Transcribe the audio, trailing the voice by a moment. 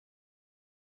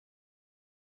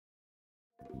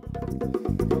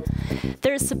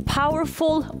There's a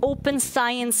powerful open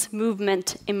science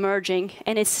movement emerging,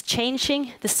 and it's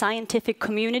changing the scientific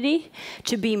community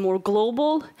to be more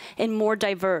global and more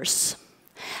diverse.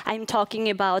 I'm talking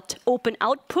about open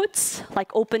outputs, like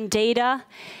open data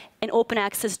and open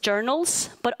access journals,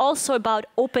 but also about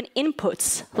open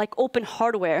inputs, like open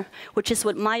hardware, which is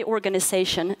what my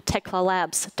organization, Tekla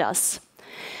Labs, does.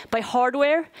 By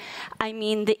hardware, I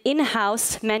mean the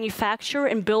in-house manufacture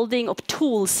and building of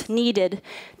tools needed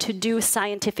to do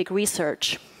scientific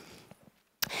research.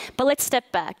 But let's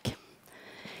step back.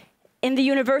 In the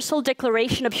Universal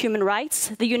Declaration of Human Rights,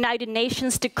 the United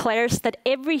Nations declares that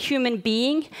every human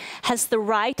being has the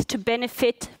right to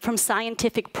benefit from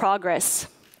scientific progress.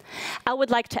 I would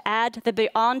like to add that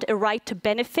beyond a right to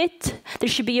benefit, there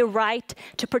should be a right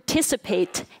to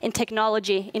participate in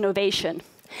technology innovation.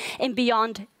 And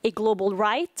beyond a global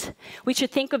right, we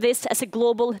should think of this as a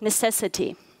global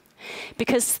necessity,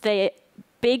 because the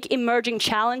big emerging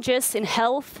challenges in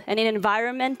health and in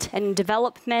environment and in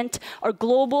development are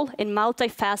global and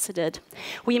multifaceted.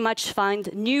 We must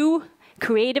find new,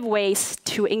 creative ways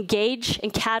to engage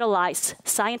and catalyze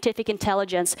scientific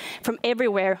intelligence from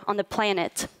everywhere on the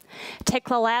planet.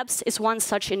 Tekla Labs is one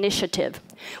such initiative.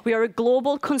 We are a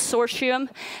global consortium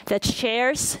that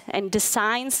shares and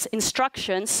designs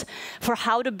instructions for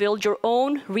how to build your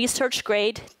own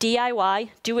research-grade, DIY,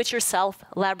 do-it-yourself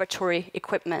laboratory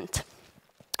equipment.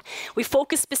 We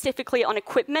focus specifically on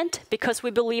equipment because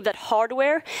we believe that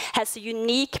hardware has a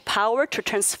unique power to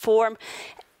transform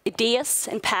ideas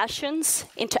and passions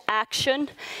into action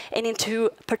and into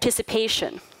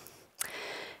participation.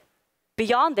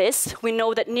 Beyond this, we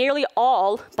know that nearly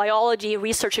all biology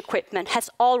research equipment has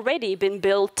already been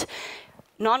built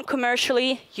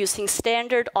non-commercially using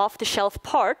standard off-the-shelf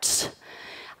parts.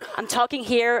 I'm talking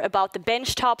here about the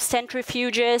benchtop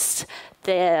centrifuges,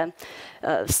 the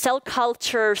cell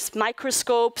cultures,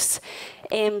 microscopes,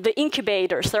 and the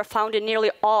incubators that are found in nearly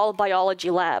all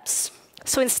biology labs.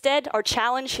 So instead, our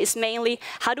challenge is mainly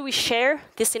how do we share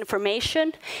this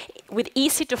information with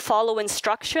easy-to-follow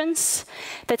instructions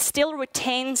that still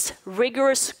retains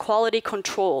rigorous quality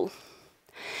control.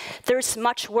 There's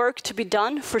much work to be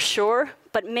done, for sure,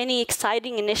 but many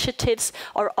exciting initiatives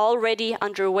are already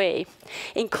underway,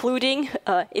 including,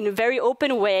 in a very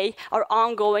open way, our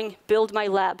ongoing Build My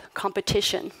Lab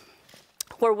competition.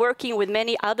 We're working with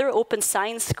many other open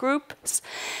science groups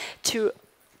to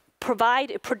provide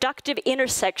a productive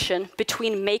intersection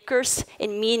between makers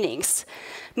and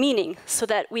meaning, so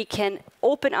that we can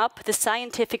open up the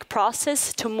scientific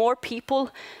process to more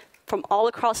people from all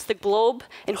across the globe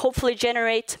and hopefully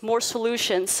generate more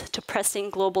solutions to pressing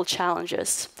global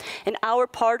challenges. And our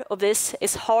part of this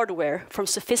is hardware, from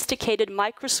sophisticated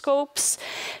microscopes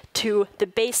to the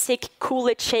basic cool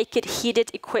it, shake it, heat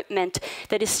it equipment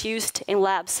that is used in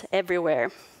labs everywhere.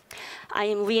 I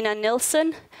am Lina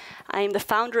Nilsson. I am the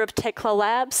founder of Tekla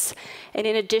Labs, and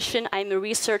in addition, I'm a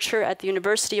researcher at the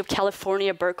University of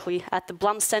California, Berkeley, at the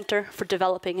Blum Center for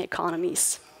Developing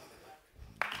Economies.